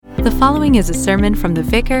The following is a sermon from the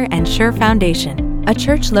Vicar and Sure Foundation, a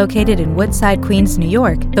church located in Woodside, Queens, New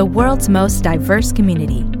York, the world's most diverse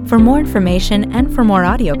community. For more information and for more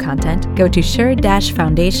audio content, go to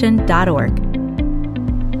sure-foundation.org.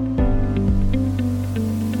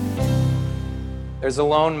 There's a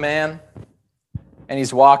lone man, and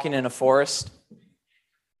he's walking in a forest.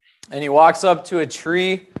 And he walks up to a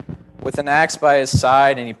tree with an axe by his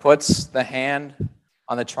side, and he puts the hand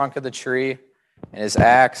on the trunk of the tree and his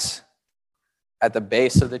axe at the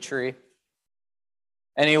base of the tree.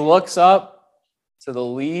 And he looks up to the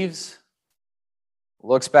leaves,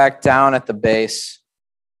 looks back down at the base,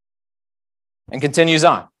 and continues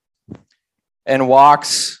on and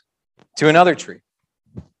walks to another tree.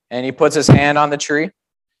 And he puts his hand on the tree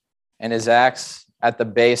and his axe at the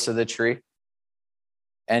base of the tree.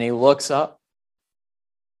 And he looks up,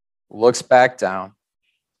 looks back down,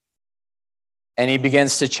 and he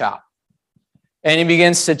begins to chop. And he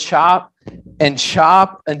begins to chop and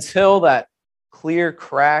chop until that clear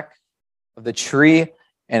crack of the tree,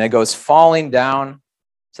 and it goes falling down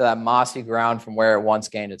to that mossy ground from where it once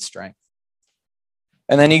gained its strength.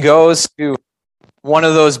 And then he goes to one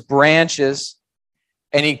of those branches,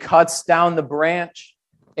 and he cuts down the branch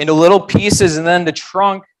into little pieces, and then the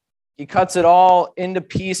trunk, he cuts it all into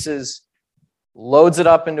pieces, loads it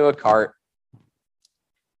up into a cart,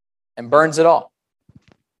 and burns it all.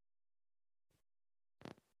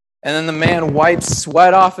 And then the man wipes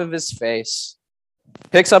sweat off of his face,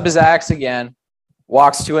 picks up his axe again,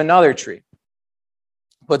 walks to another tree,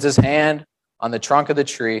 puts his hand on the trunk of the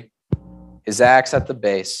tree, his axe at the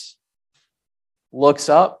base, looks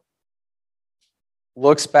up,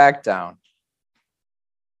 looks back down,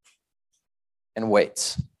 and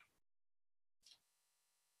waits.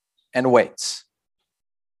 And waits.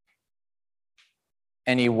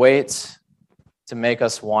 And he waits to make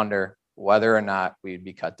us wonder whether or not we'd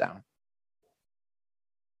be cut down.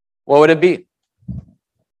 What would it be?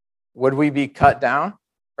 Would we be cut down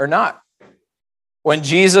or not? When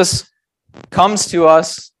Jesus comes to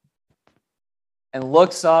us and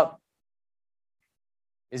looks up,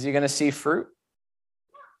 is he going to see fruit?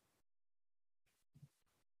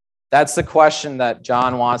 That's the question that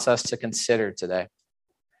John wants us to consider today.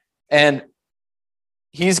 And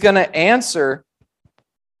he's going to answer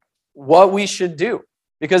what we should do,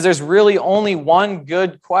 because there's really only one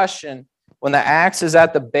good question when the axe is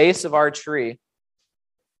at the base of our tree.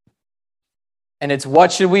 And it's,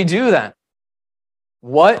 what should we do then?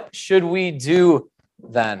 What should we do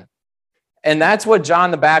then? And that's what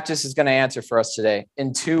John the Baptist is going to answer for us today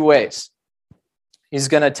in two ways. He's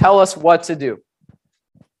going to tell us what to do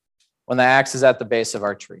when the axe is at the base of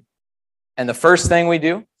our tree. And the first thing we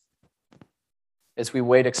do is we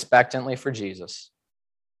wait expectantly for Jesus.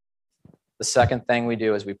 The second thing we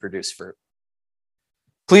do is we produce fruit.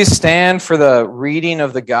 Please stand for the reading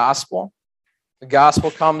of the gospel. The gospel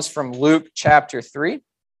comes from Luke chapter 3.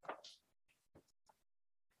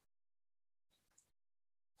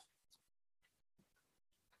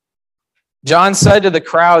 John said to the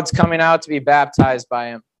crowds coming out to be baptized by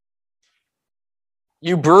him,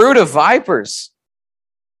 "You brood of vipers,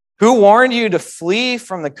 who warned you to flee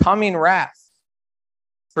from the coming wrath?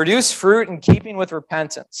 Produce fruit in keeping with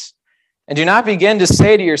repentance. And do not begin to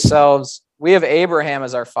say to yourselves, 'We have Abraham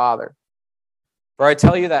as our father.' For I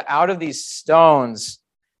tell you that out of these stones,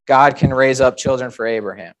 God can raise up children for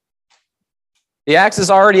Abraham. The axe is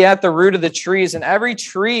already at the root of the trees, and every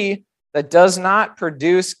tree that does not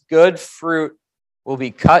produce good fruit will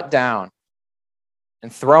be cut down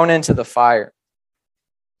and thrown into the fire."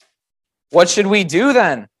 "What should we do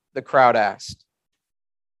then?" the crowd asked.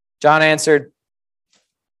 John answered,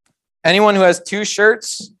 "Anyone who has 2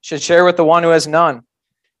 shirts should share with the one who has none,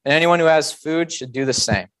 and anyone who has food should do the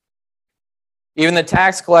same." Even the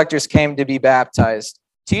tax collectors came to be baptized.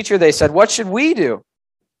 "Teacher," they said, "what should we do?"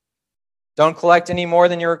 "Don't collect any more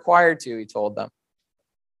than you're required to," he told them.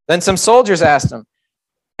 Then some soldiers asked him,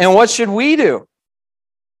 "And what should we do?"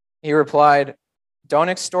 He replied, "Don't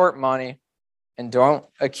extort money and don't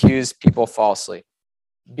accuse people falsely.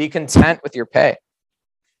 Be content with your pay."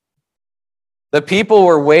 The people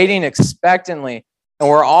were waiting expectantly and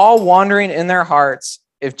were all wondering in their hearts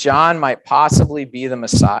if John might possibly be the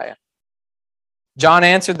Messiah. John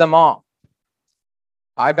answered them all,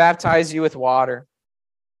 "I baptize you with water,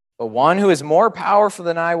 but one who is more powerful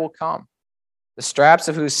than I will come, the straps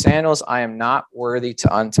of whose sandals I am not worthy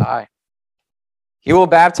to untie. He will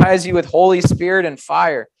baptize you with Holy Spirit and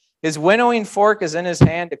fire. His winnowing fork is in his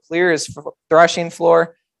hand to clear his threshing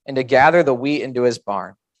floor and to gather the wheat into his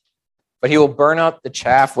barn. But he will burn up the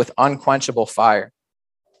chaff with unquenchable fire."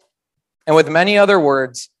 And with many other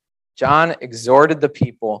words, John exhorted the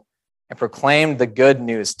people and proclaimed the good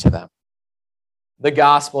news to them. The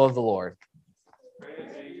gospel of the Lord.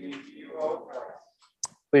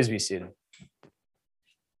 Please be seated.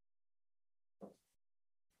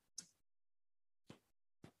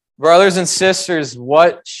 Brothers and sisters,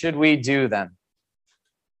 what should we do then?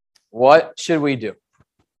 What should we do?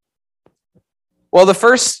 Well, the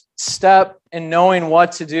first step in knowing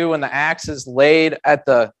what to do when the axe is laid at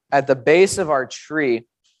the base of our tree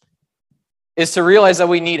is to realize that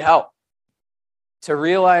we need help. To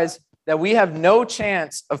realize that we have no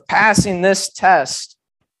chance of passing this test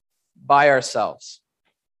by ourselves.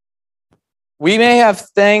 We may have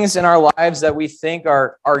things in our lives that we think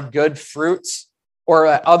are good fruits, or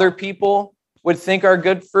that other people would think are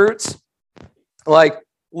good fruits. Like,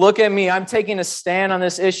 look at me, I'm taking a stand on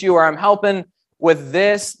this issue, or I'm helping with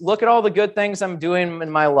this. Look at all the good things I'm doing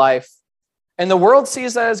in my life. And the world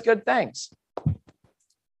sees that as good things.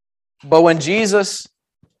 But when Jesus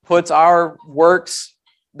puts our works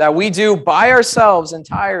that we do by ourselves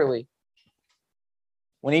entirely,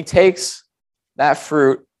 when he takes that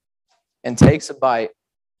fruit and takes a bite,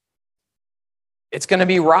 it's going to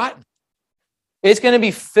be rotten. It's going to be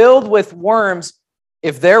filled with worms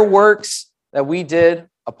if they're works that we did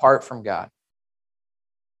apart from God.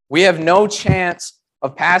 We have no chance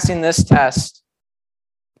of passing this test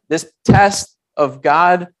of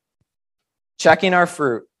God checking our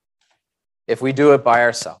fruit, if we do it by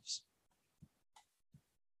ourselves.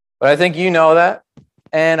 But I think you know that,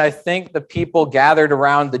 and I think the people gathered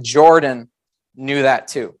around the Jordan knew that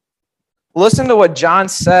too. Listen to what John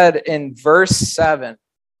said in verse 7.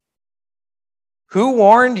 Who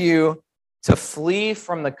warned you to flee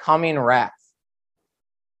from the coming wrath?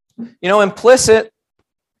 Implicit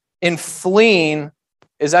in fleeing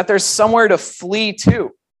is that there's somewhere to flee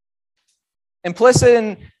to.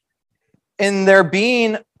 Implicit in there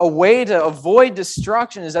being a way to avoid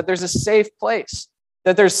destruction is that there's a safe place,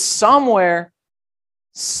 that there's somewhere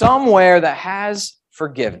that has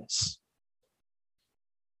forgiveness.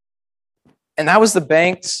 And that was the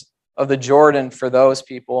banks of the Jordan for those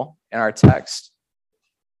people in our text.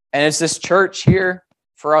 And it's this church here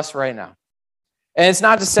for us right now. And it's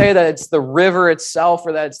not to say that it's the river itself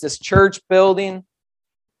or that it's this church building,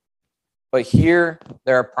 but here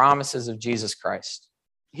there are promises of Jesus Christ.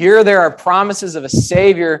 Here there are promises of a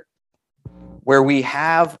Savior where we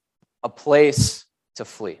have a place to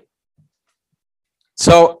flee.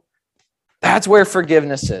 So that's where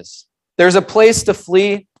forgiveness is. There's a place to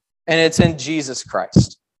flee, and it's in Jesus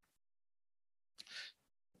Christ.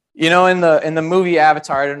 In the movie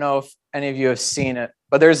Avatar, I don't know if any of you have seen it,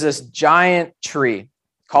 but there's this giant tree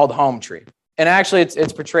called Home Tree. And actually,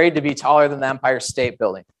 it's portrayed to be taller than the Empire State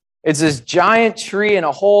Building. It's this giant tree, and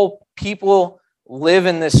a whole people live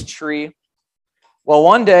in this tree. Well,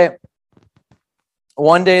 one day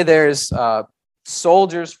there's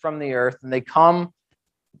soldiers from the earth, and they come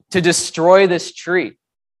to destroy this tree.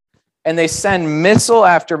 And they send missile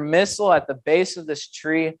after missile at the base of this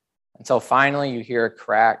tree until finally you hear a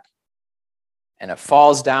crack and it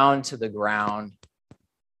falls down to the ground.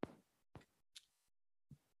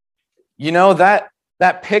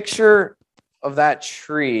 That picture of that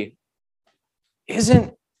tree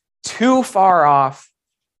isn't too far off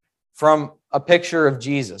from a picture of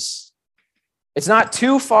Jesus. It's not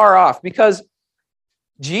too far off because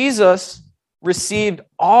Jesus received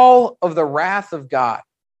all of the wrath of God.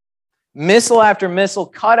 Missile after missile,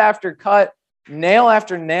 cut after cut, nail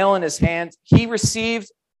after nail in his hands. He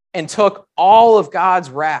received and took all of God's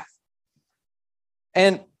wrath.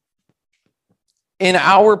 And in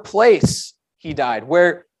our place, he died,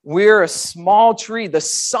 where we're a small tree. The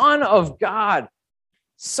Son of God,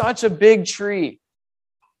 such a big tree,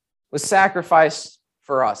 was sacrificed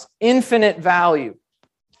for us. Infinite value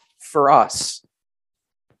for us.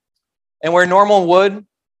 And where normal wood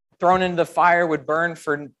thrown into the fire would burn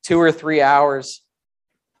for 2 or 3 hours,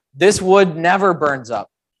 this wood never burns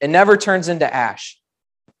up. It never turns into ash.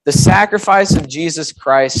 The sacrifice of Jesus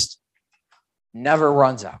Christ never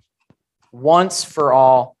runs out. Once for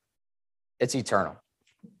all, it's eternal.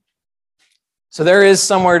 So there is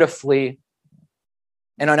somewhere to flee.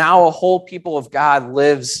 And now a whole people of God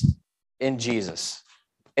lives in Jesus.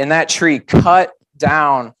 In that tree cut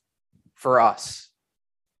down for us.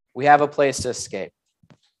 We have a place to escape.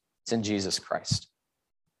 It's in Jesus Christ.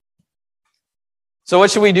 So what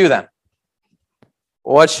should we do then?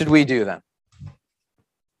 What should we do then?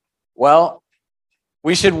 Well,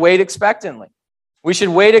 we should wait expectantly. We should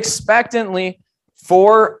wait expectantly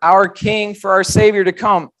for our King, for our Savior to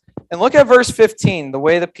come. And look at verse 15, the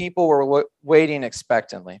way the people were waiting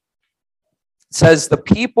expectantly. It says, the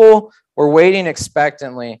people were waiting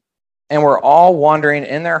expectantly, and were all wondering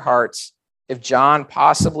in their hearts if John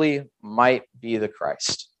possibly might be the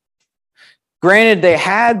Christ. Granted, they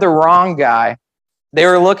had the wrong guy. They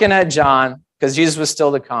were looking at John because Jesus was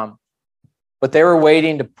still to come, but they were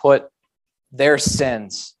waiting to put their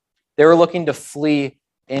sins. They were looking to flee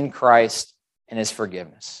in Christ and his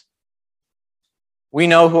forgiveness. We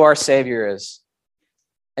know who our Savior is.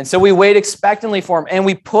 And so we wait expectantly for him, and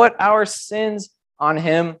we put our sins on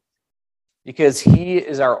him because he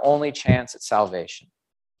is our only chance at salvation.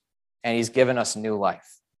 And he's given us new life.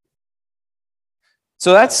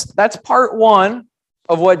 So that's part one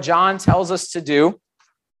of what John tells us to do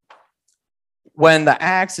when the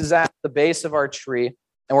axe is at the base of our tree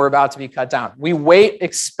and we're about to be cut down. We wait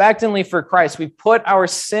expectantly for Christ. We put our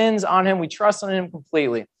sins on him. We trust on him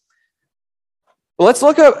completely. But let's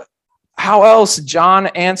look at how else John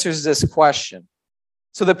answers this question.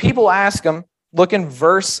 So the people ask him, look in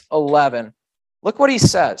verse 11. Look what he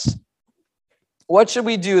says. What should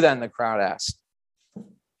we do then? The crowd asked.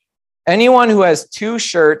 Anyone who has 2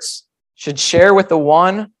 shirts should share with the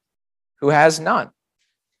one who has none.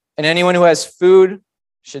 And anyone who has food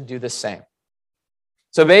should do the same.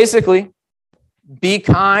 So basically, be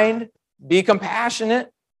kind, be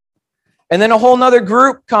compassionate. And then a whole nother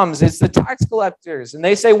group comes. It's the tax collectors. And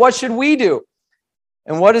they say, what should we do?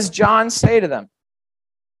 And what does John say to them?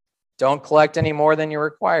 Don't collect any more than you're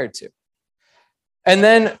required to. And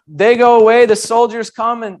then they go away. The soldiers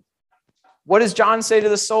come. And what does John say to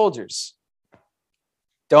the soldiers?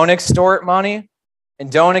 Don't extort money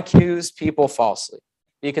and don't accuse people falsely.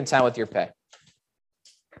 Be content with your pay.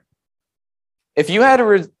 If you had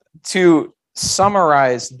to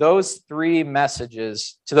summarize those 3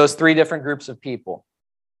 messages to those 3 different groups of people,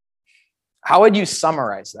 how would you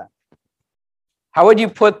summarize that? How would you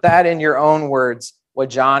put that in your own words, what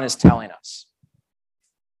John is telling us?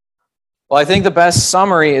 Well, I think the best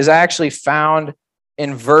summary is actually found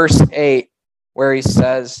in verse 8, where he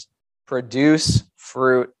says, produce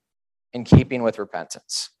fruit in keeping with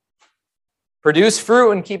repentance. Produce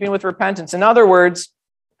fruit in keeping with repentance. In other words,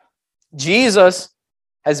 Jesus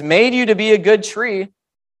has made you to be a good tree.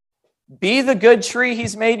 Be the good tree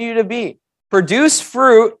he's made you to be. Produce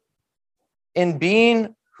fruit in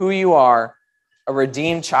being who you are, a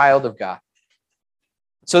redeemed child of God.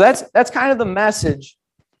 So that's kind of the message.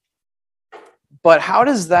 But how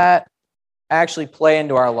does that actually play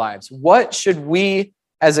into our lives? What should we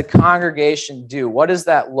as a congregation do? What does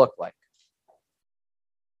that look like?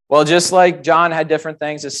 Well, just like John had different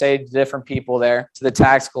things to say to different people there, to the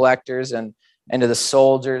tax collectors and to the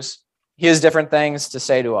soldiers, he has different things to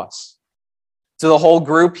say to us. To the whole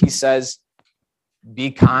group, he says,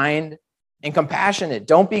 be kind and compassionate.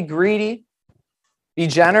 Don't be greedy. Be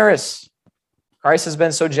generous. Christ has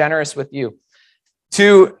been so generous with you.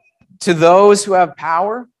 To those who have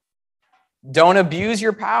power, don't abuse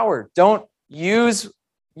your power. Don't use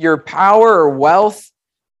your power or wealth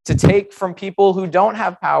to take from people who don't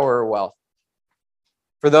have power or wealth.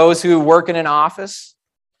 For those who work in an office,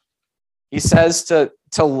 he says to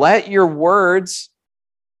let your words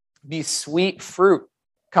be sweet fruit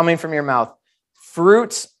coming from your mouth.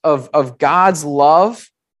 Fruits of God's love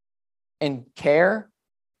and care.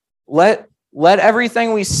 Let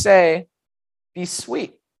everything we say be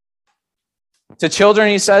sweet. To children,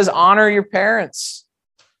 he says, honor your parents.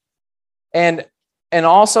 And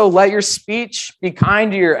also let your speech be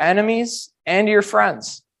kind to your enemies and to your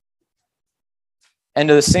friends. And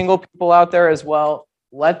to the single people out there as well,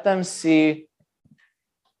 let them see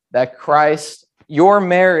that Christ, your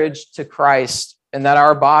marriage to Christ, and that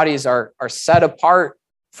our bodies are set apart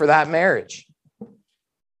for that marriage.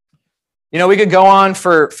 You know, we could go on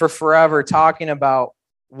for forever talking about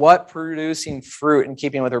what producing fruit in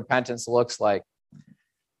keeping with repentance looks like.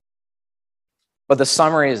 But the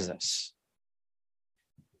summary is this.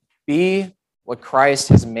 Be what Christ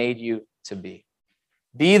has made you to be.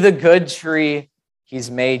 Be the good tree he's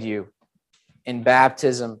made you in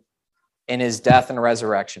baptism, in his death and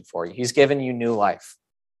resurrection for you. He's given you new life.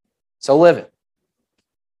 So live it.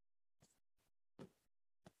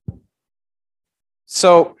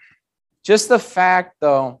 So just the fact,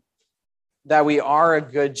 though, that we are a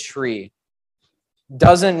good tree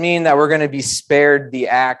doesn't mean that we're going to be spared the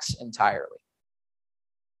axe entirely.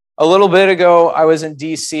 A little bit ago, I was in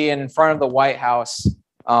D.C. and in front of the White House,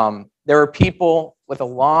 there were people with a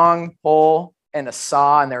long pole and a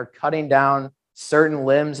saw, and they were cutting down certain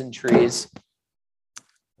limbs and trees.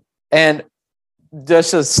 And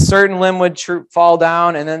just a certain limb would fall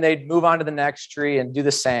down, and then they'd move on to the next tree and do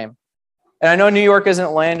the same. And I know New York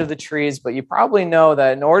isn't land of the trees, but you probably know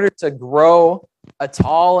that in order to grow a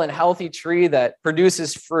tall and healthy tree that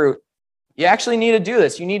produces fruit, You actually need to do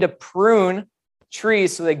this. You need to prune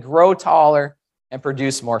trees so they grow taller and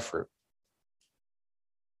produce more fruit.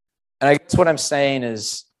 And I guess what I'm saying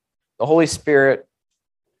is the Holy Spirit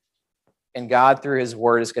and God through his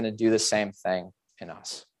word is going to do the same thing in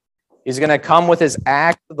us. He's going to come with his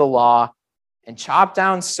axe of the law and chop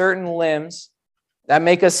down certain limbs that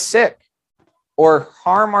make us sick or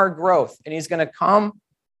harm our growth. And he's going to come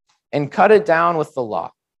and cut it down with the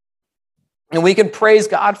law. And we can praise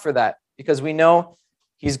God for that because we know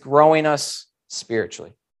he's growing us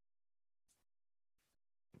spiritually.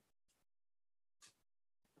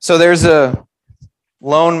 So there's a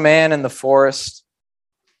lone man in the forest,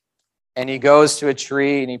 and he goes to a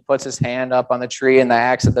tree and he puts his hand up on the tree and the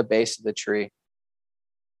axe at the base of the tree.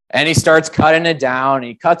 And he starts cutting it down. And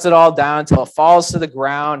he cuts it all down until it falls to the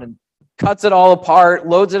ground and cuts it all apart,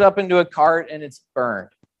 loads it up into a cart, and it's burned.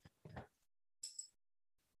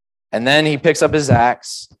 And then he picks up his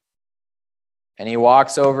axe and he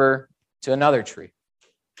walks over to another tree,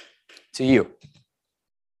 to you.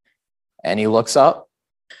 And he looks up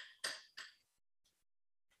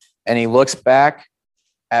and he looks back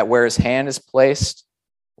at where his hand is placed,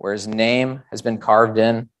 where his name has been carved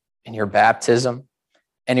in your baptism.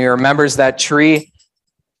 And he remembers that tree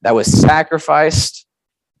that was sacrificed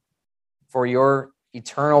for your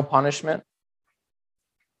eternal punishment.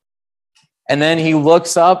 And then he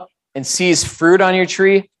looks up and sees fruit on your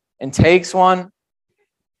tree and takes one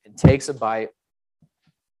and takes a bite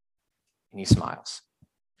and he smiles.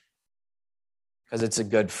 Because it's a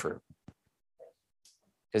good fruit.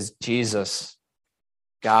 Because Jesus,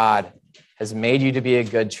 God, has made you to be a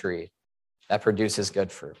good tree that produces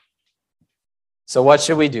good fruit. So what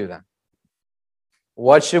should we do then?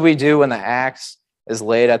 What should we do when the axe is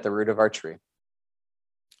laid at the root of our tree?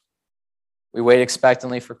 We wait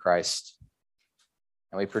expectantly for Christ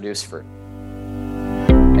and we produce fruit.